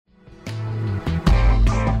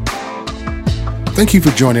Thank you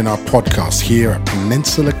for joining our podcast here at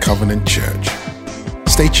Peninsula Covenant Church.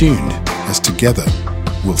 Stay tuned as together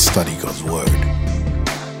we'll study God's Word.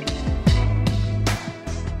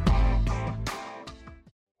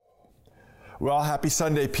 Well, happy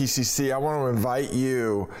Sunday, PCC. I want to invite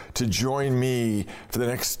you to join me for the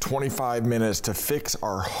next 25 minutes to fix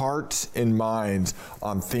our hearts and minds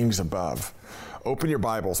on things above. Open your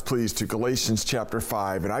Bibles, please, to Galatians chapter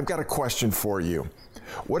 5, and I've got a question for you.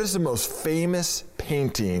 What is the most famous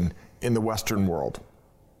painting in the Western world?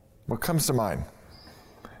 What comes to mind?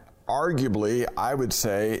 Arguably, I would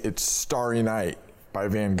say it's Starry Night by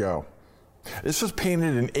Van Gogh. This was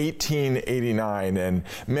painted in 1889, and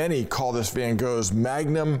many call this Van Gogh's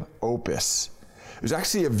magnum opus. It was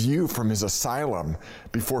actually a view from his asylum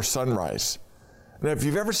before sunrise. Now, if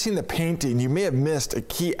you've ever seen the painting, you may have missed a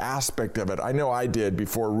key aspect of it. I know I did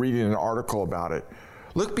before reading an article about it.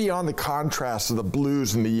 Look beyond the contrast of the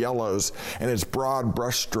blues and the yellows and its broad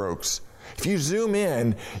brushstrokes. If you zoom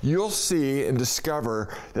in, you'll see and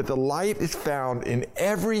discover that the light is found in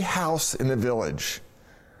every house in the village.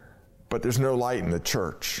 But there's no light in the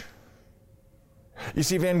church. You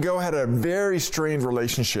see, Van Gogh had a very strained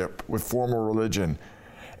relationship with formal religion,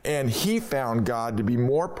 and he found God to be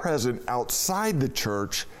more present outside the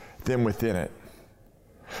church than within it.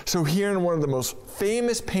 So here in one of the most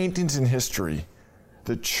famous paintings in history,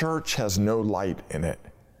 the church has no light in it.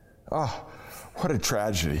 Oh, what a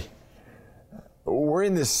tragedy. We're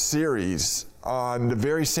in this series on the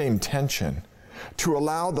very same tension, to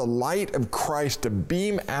allow the light of Christ to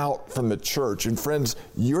beam out from the church. And friends,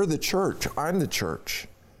 you're the church. I'm the church.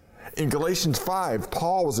 In Galatians 5,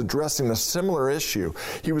 Paul was addressing a similar issue.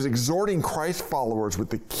 He was exhorting Christ followers with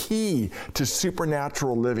the key to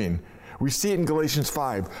supernatural living. We see it in Galatians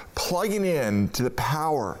 5, plugging in to the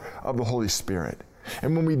power of the Holy Spirit.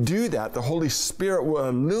 And when we do that, the Holy Spirit will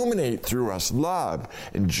illuminate through us love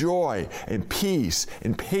and joy and peace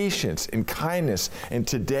and patience and kindness. And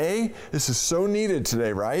today, this is so needed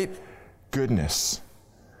today, right? Goodness.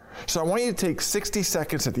 So I want you to take 60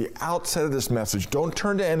 seconds at the outset of this message. Don't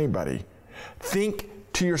turn to anybody. Think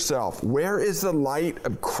to yourself, where is the light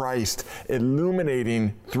of Christ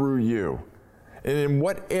illuminating through you? And in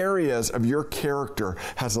what areas of your character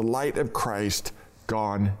has the light of Christ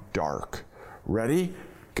gone dark? Ready?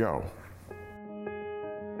 Go.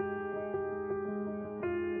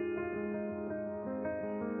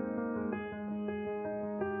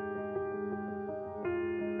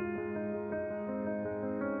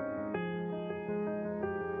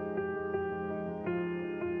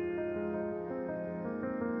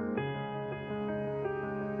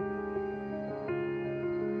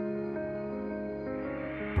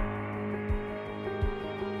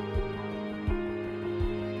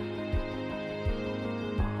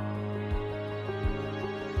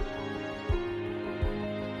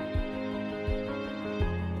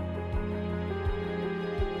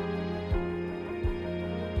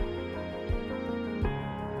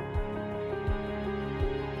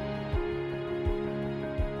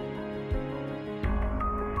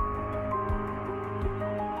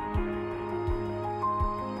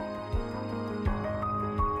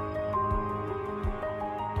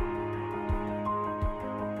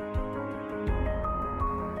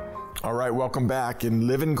 All right, welcome back in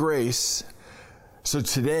Live in Grace. So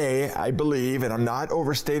today, I believe, and I'm not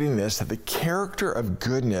overstating this, that the character of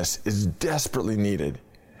goodness is desperately needed.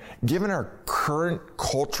 Given our current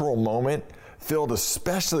cultural moment, filled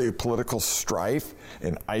especially with political strife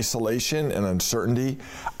and isolation and uncertainty,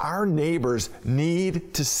 our neighbors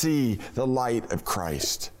need to see the light of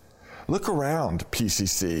Christ. Look around,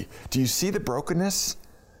 PCC. Do you see the brokenness?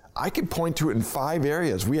 I could point to it in 5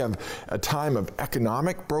 areas. We have a time of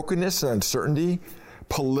economic brokenness and uncertainty,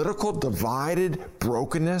 political divided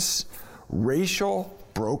brokenness, racial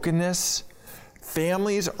brokenness,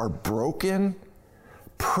 families are broken,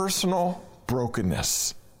 personal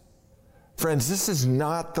brokenness. Friends, this is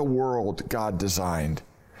not the world God designed,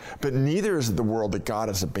 but neither is it the world that God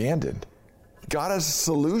has abandoned. God has a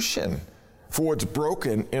solution for what's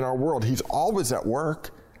broken in our world. He's always at work.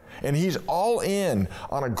 And he's all in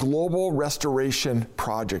on a global restoration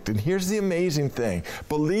project. And here's the amazing thing.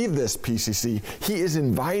 Believe this, PCC. He is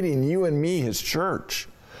inviting you and me, his church,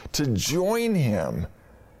 to join him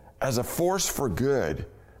as a force for good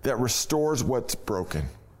that restores what's broken.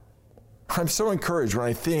 I'm so encouraged when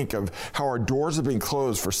I think of how our doors have been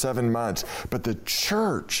closed for 7 months, but the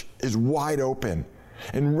church is wide open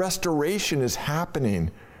and restoration is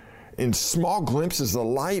happening. In small glimpses, the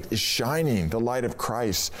light is shining, the light of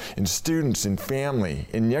Christ, in students, in family,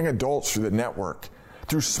 in young adults through the network.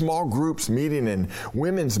 through small groups meeting and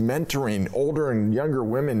women's mentoring, older and younger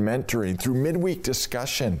women mentoring, through midweek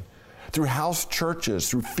discussion, through house churches,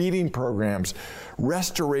 through feeding programs.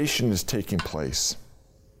 Restoration is taking place.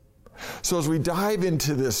 So as we dive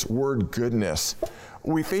into this word goodness,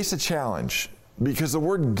 we face a challenge because the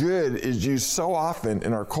word good is used so often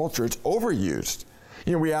in our culture, it's overused.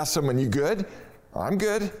 We ask someone, you good? I'm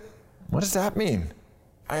good. What does that mean?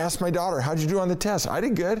 I asked my daughter, how'd you do on the test? I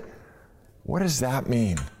did good. What does that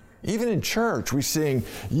mean? Even in church, we sing,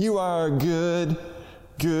 you are good,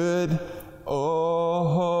 good,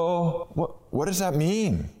 oh. What does that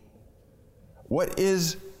mean? What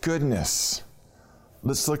is goodness?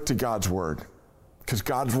 Let's look to God's word, because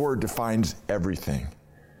God's word defines everything.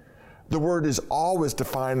 The word is always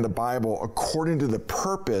defined in the Bible according to the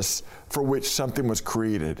purpose for which something was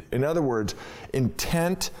created. In other words,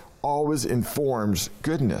 intent always informs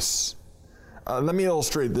goodness. Let me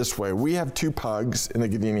illustrate it this way. We have 2 pugs in the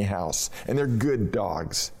Gadini house, and they're good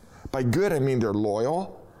dogs. By good, I mean they're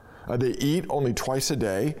loyal. They eat only twice a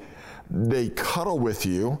day. They cuddle with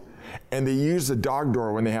you, and they use the dog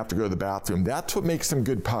door when they have to go to the bathroom. That's what makes them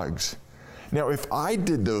good pugs. Now, if I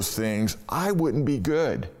did those things, I wouldn't be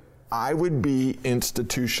good. I would be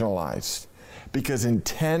institutionalized, because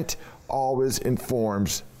intent always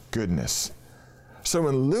informs goodness. So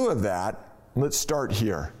in lieu of that, let's start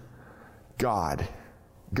here. God.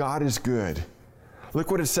 God is good. Look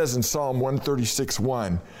what it says in Psalm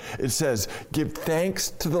 136:1. It says, give thanks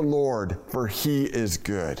to the Lord, for he is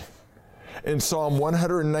good. In Psalm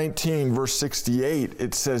 119, verse 68,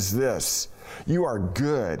 it says this, you are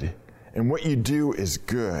good, and what you do is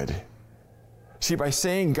good. See, by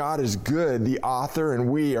saying God is good, the author and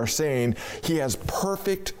we are saying he has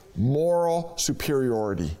perfect moral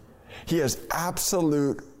superiority. He has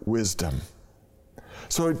absolute wisdom.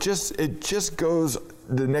 So it just goes,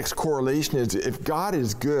 the next correlation is if God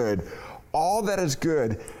is good, all that is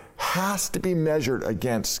good has to be measured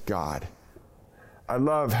against God. I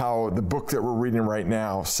love how the book that we're reading right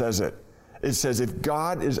now says it. It says, if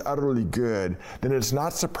God is utterly good, then it's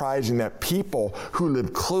not surprising that people who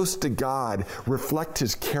live close to God reflect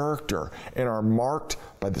his character and are marked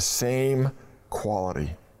by the same quality.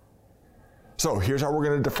 So here's how we're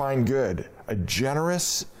going to define good. A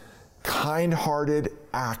generous, kind-hearted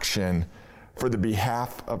action for the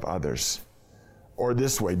behalf of others. Or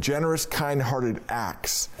this way, generous, kind-hearted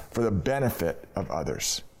acts for the benefit of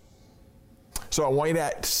others. So I want you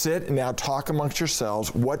to sit and now talk amongst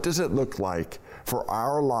yourselves. What does it look like for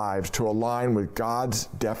our lives to align with God's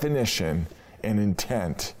definition and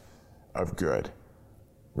intent of good?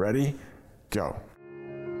 Ready? Go.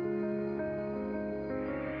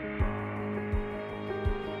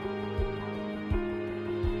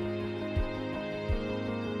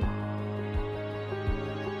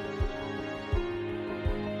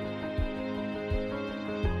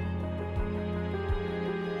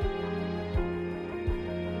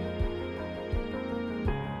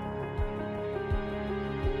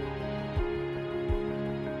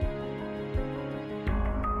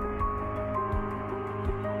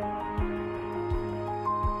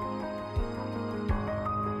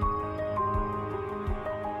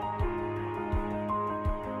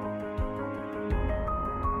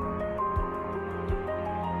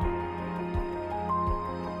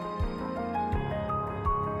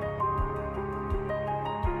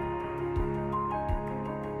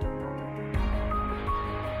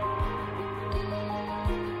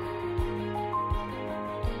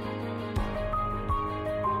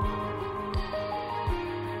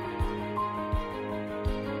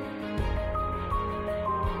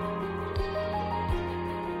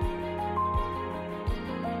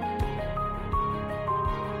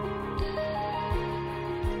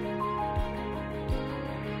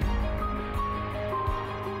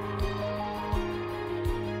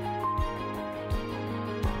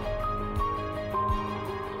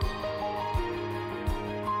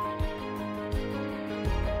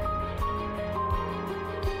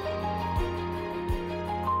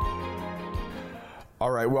 All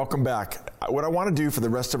right, welcome back. What I want to do for the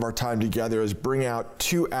rest of our time together is bring out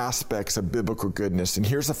 2 aspects of biblical goodness. And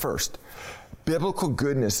here's the first. Biblical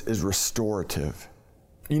goodness is restorative.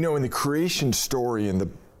 You know, in the creation story in the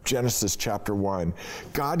Genesis chapter 1,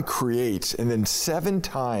 God creates, and then 7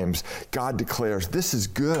 times God declares, this is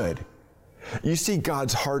good. You see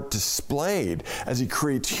God's heart displayed as he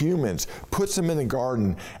creates humans, puts them in the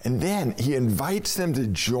garden, and then he invites them to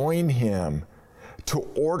join him to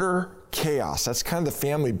order chaos. That's kind of the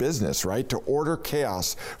family business, right? To order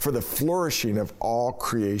chaos for the flourishing of all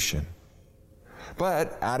creation.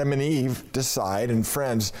 But Adam and Eve decide, and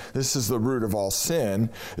friends, this is the root of all sin.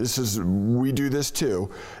 We do this too,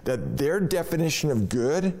 that their definition of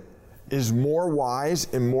good is more wise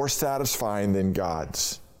and more satisfying than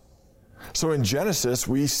God's. So in Genesis,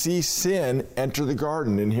 we see sin enter the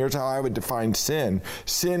garden, and here's how I would define sin.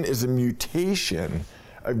 Sin is a mutation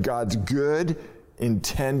of God's good,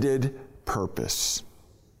 intended purpose.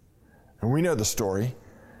 And we know the story.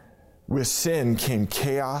 With sin came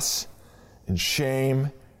chaos and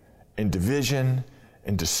shame and division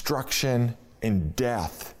and destruction and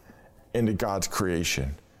death into God's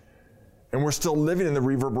creation. And we're still living in the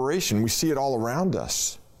reverberation. We see it all around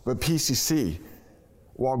us. But PCC,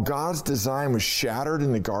 while God's design was shattered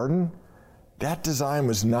in the garden, that design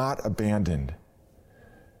was not abandoned.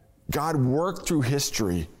 God worked through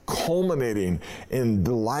history, culminating in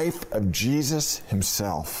the life of Jesus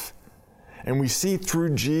himself. And we see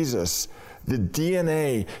through Jesus the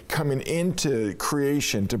DNA coming into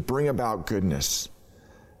creation to bring about goodness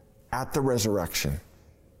at the resurrection.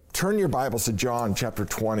 Turn your Bibles to John chapter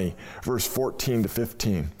 20, verse 14 to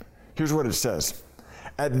 15. Here's what it says.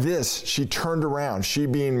 At this, she turned around, she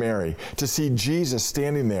being Mary, to see Jesus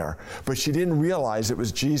standing there, but she didn't realize it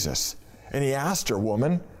was Jesus. And he asked her,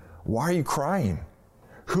 "Woman, why are you crying?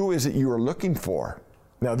 Who is it you are looking for?"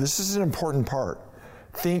 Now, this is an important part.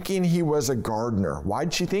 Thinking he was a gardener.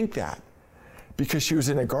 Why'd she think that? Because she was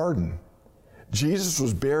in a garden. Jesus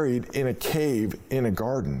was buried in a cave in a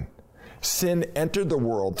garden. Sin entered the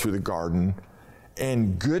world through the garden,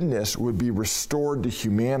 and goodness would be restored to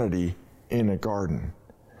humanity in a garden.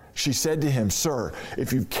 She said to him, "Sir,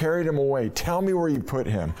 if you've carried him away, tell me where you put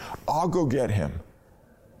him. I'll go get him."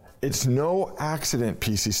 It's no accident,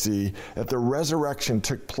 PCC, that the resurrection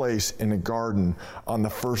took place in a garden on the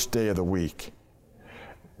first day of the week.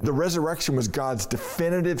 The resurrection was God's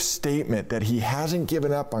definitive statement that he hasn't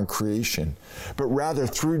given up on creation, but rather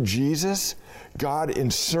through Jesus, God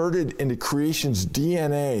inserted into creation's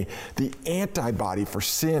DNA the antibody for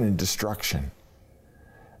sin and destruction.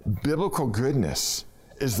 Biblical goodness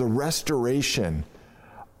is the restoration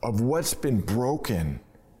of what's been broken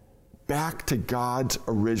back to God's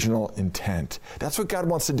original intent. That's what God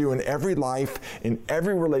wants to do in every life, in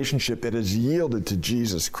every relationship that is yielded to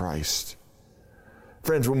Jesus Christ.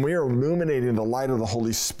 Friends, when we are illuminating the light of the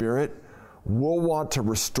Holy Spirit, we'll want to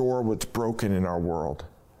restore what's broken in our world.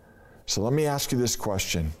 So let me ask you this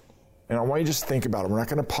question, and I want you to just think about it. We're not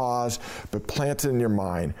going to pause, but plant it in your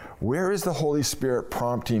mind. Where is the Holy Spirit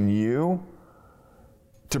prompting you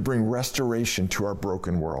to bring restoration to our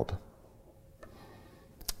broken world?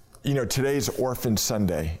 You know, today's Orphan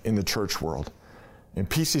Sunday in the church world, and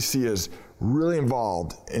PCC is really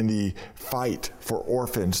involved in the fight for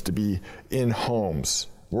orphans to be in homes.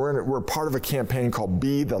 We're part of a campaign called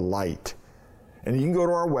Be the Light. And you can go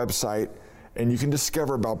to our website and you can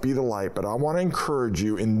discover about Be the Light, but I want to encourage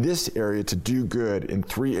you in this area to do good in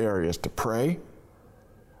 3 areas: to pray,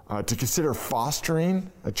 to consider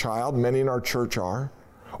fostering a child, many in our church are,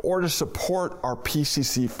 or to support our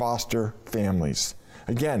PCC foster families.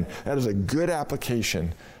 Again, that is a good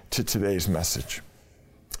application to today's message.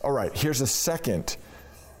 All right, here's the second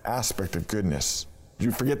aspect of goodness. Did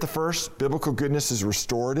you forget the first? Biblical goodness is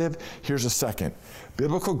restorative. Here's the second.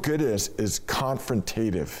 Biblical goodness is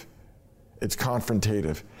confrontative. It's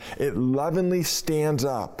confrontative. It lovingly stands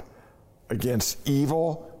up against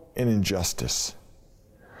evil and injustice.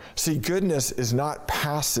 See, goodness is not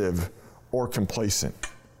passive or complacent.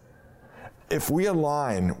 If we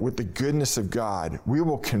align with the goodness of God, we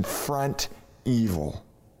will confront evil,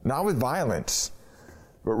 not with violence,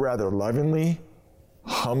 but rather lovingly,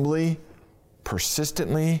 humbly,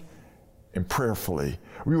 persistently, and prayerfully.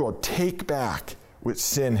 We will take back what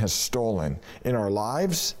sin has stolen in our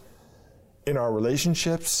lives, in our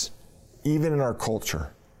relationships, even in our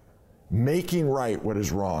culture. Making right what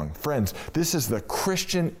is wrong. Friends, this is the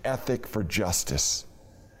Christian ethic for justice.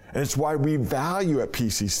 And it's why we value at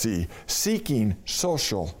PCC seeking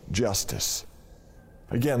social justice.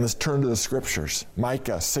 Again, let's turn to the scriptures.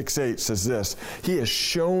 Micah 6:8 says this: "He has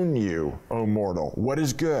shown you, O mortal, what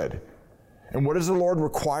is good." And what does the Lord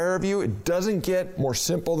require of you? It doesn't get more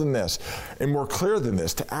simple than this and more clear than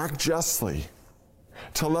this: to act justly,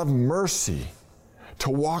 to love mercy, to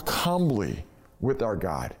walk humbly with our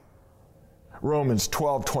God. Romans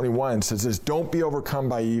 12:21 says this: "Don't be overcome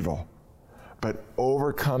by evil, but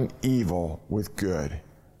overcome evil with good."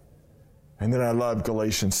 And then I love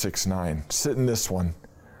Galatians 6:9. Sit in this one.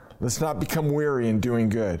 Let's not become weary in doing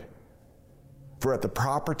good, for at the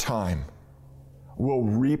proper time, we'll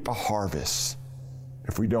reap a harvest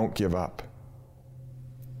if we don't give up.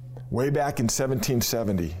 Way back in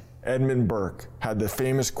 1770, Edmund Burke had the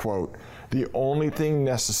famous quote, "The only thing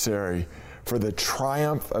necessary for the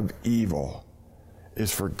triumph of evil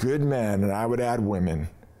is for good men," and I would add women,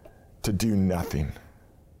 "to do nothing."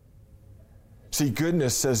 See,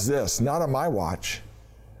 goodness says this, not on my watch.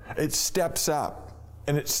 It steps up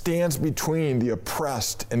and it stands between the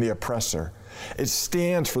oppressed and the oppressor. It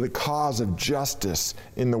stands for the cause of justice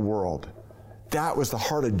in the world. That was the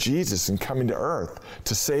heart of Jesus in coming to earth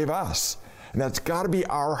to save us. And that's got to be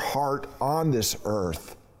our heart on this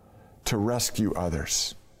earth, to rescue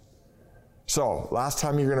others. So, last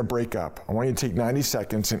time you're going to break up, I want you to take 90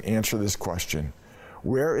 seconds and answer this question.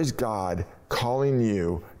 Where is God calling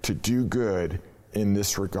you to do good in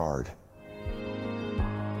this regard?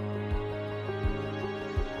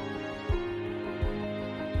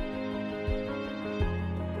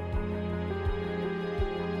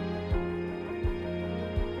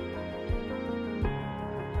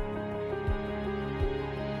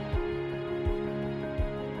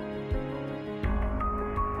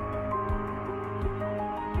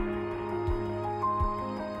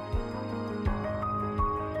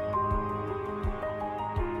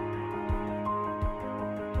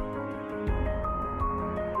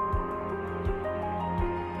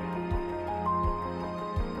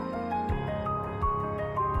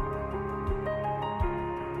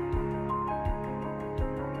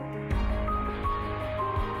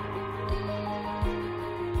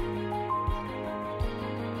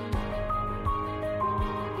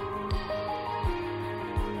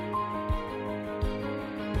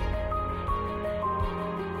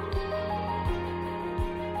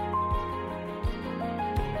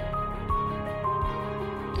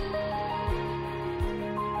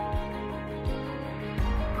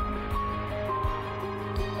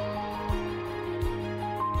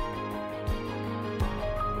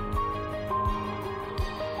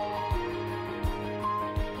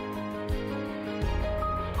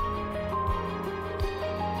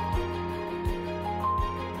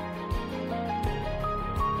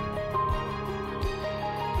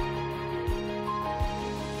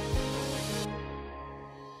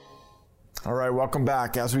 All right, welcome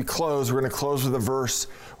back. As we close, we're going to close with a verse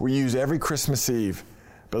we use every Christmas Eve,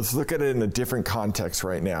 but let's look at it in a different context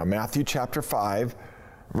right now. Matthew chapter 5,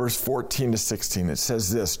 verse 14 to 16. It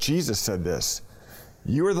says this, Jesus said this,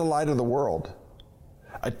 "You are the light of the world.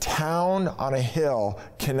 A town on a hill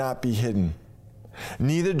cannot be hidden.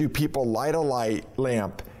 Neither do people light a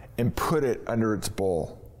lamp and put it under its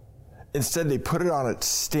bowl. Instead, they put it on its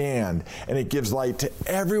stand, and it gives light to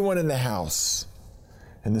everyone in the house.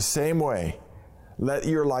 In the same way, let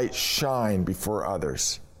your light shine before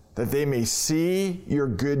others, that they may see your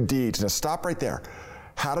good deeds." Now stop right there.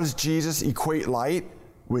 How does Jesus equate light?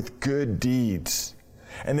 With good deeds.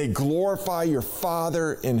 "And they glorify your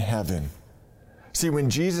Father in heaven." See,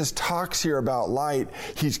 when Jesus talks here about light,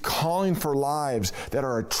 he's calling for lives that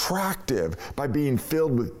are attractive by being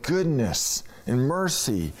filled with goodness and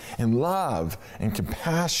mercy and love and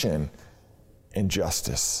compassion and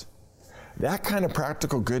justice. That kind of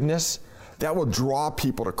practical goodness, that will draw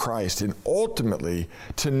people to Christ and ultimately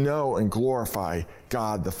to know and glorify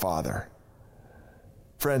God the Father.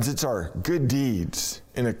 Friends, it's our good deeds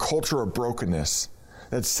in a culture of brokenness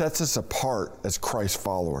that sets us apart as Christ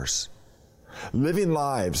followers. Living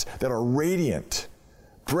lives that are radiant,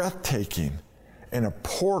 breathtaking, and a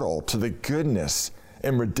portal to the goodness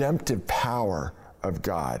and redemptive power of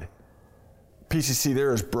God. PCC,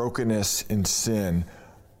 there is brokenness and sin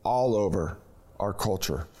all over our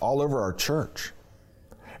culture, all over our church.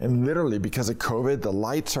 And literally, because of COVID, the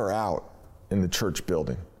lights are out in the church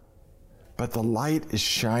building. But the light is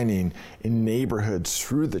shining in neighborhoods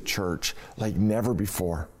through the church like never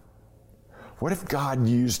before. What if God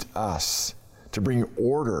used us to bring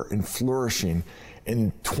order and flourishing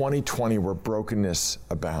in 2020 where brokenness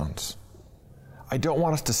abounds? I don't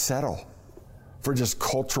want us to settle for just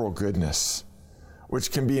cultural goodness,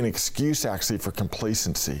 which can be an excuse actually for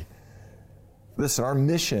complacency. Listen, our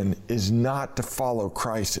mission is not to follow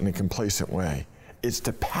Christ in a complacent way. It's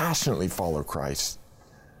to passionately follow Christ.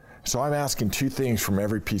 So I'm asking two things from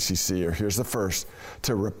every PCCer. Here's the first,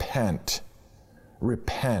 to repent.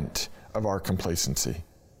 Repent of our complacency.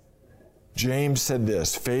 James said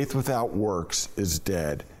this, "Faith without works is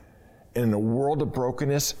dead." And in a world of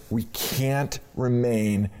brokenness, we can't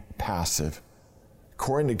remain passive.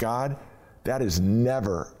 According to God, that is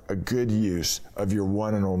never a good use of your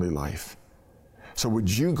one and only life. So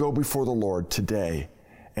would you go before the Lord today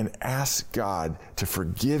and ask God to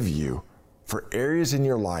forgive you for areas in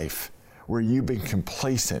your life where you've been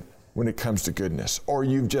complacent when it comes to goodness, or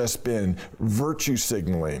you've just been virtue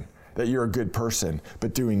signaling that you're a good person,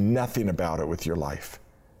 but doing nothing about it with your life?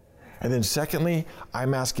 And then secondly,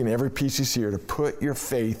 I'm asking every PCCer to put your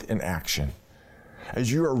faith in action.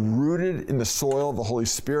 As you are rooted in the soil of the Holy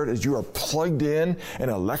Spirit, as you are plugged in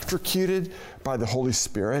and electrocuted by the Holy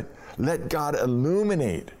Spirit, let God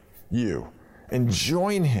illuminate you and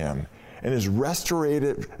join him in his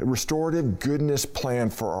restorative goodness plan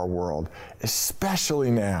for our world, especially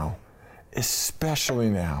now. Especially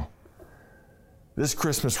now. This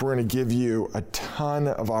Christmas, we're going to give you a ton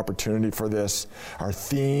of opportunity for this. Our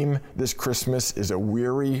theme this Christmas is A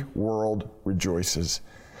Weary World Rejoices.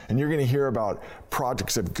 And you're going to hear about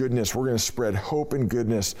projects of goodness. We're going to spread hope and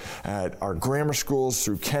goodness at our grammar schools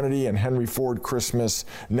through Kennedy and Henry Ford Christmas.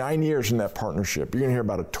 9 years in that partnership. You're going to hear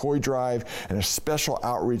about a toy drive and a special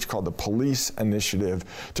outreach called the Police Initiative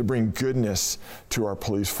to bring goodness to our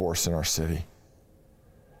police force in our city.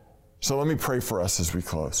 So let me pray for us as we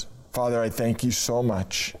close. Father, I thank you so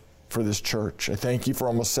much for this church. I thank you for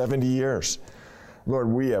almost 70 years. Lord,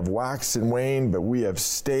 we have waxed and waned, but we have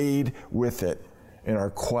stayed with it in our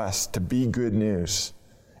quest to be good news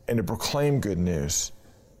and to proclaim good news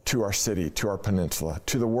to our city, to our peninsula,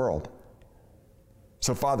 to the world.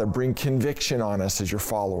 So, Father, bring conviction on us as your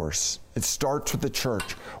followers. It starts with the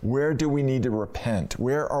church. Where do we need to repent?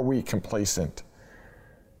 Where are we complacent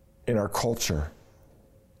in our culture,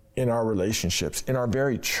 in our relationships, in our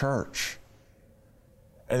very church?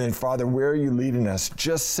 And then, Father, where are you leading us?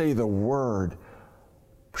 Just say the word.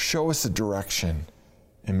 Show us the direction,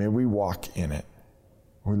 and may we walk in it.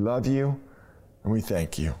 We love you, and we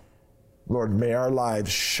thank you. Lord, may our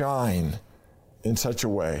lives shine in such a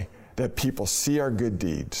way that people see our good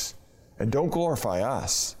deeds and don't glorify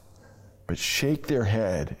us, but shake their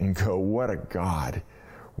head and go, what a God,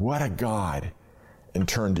 and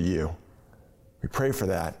turn to you. We pray for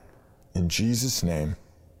that. In Jesus' name,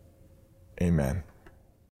 amen.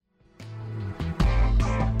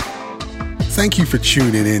 Thank you for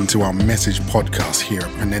tuning in to our message podcast here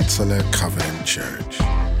at Peninsula Covenant Church.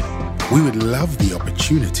 We would love the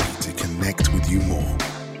opportunity to connect with you more.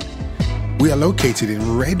 We are located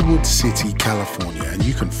in Redwood City, California, and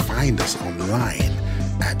you can find us online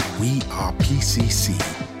at wearepcc.com.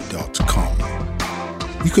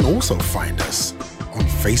 You can also find us on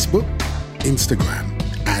Facebook, Instagram,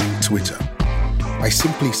 and Twitter by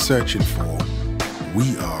simply searching for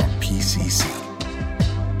We Are PCC.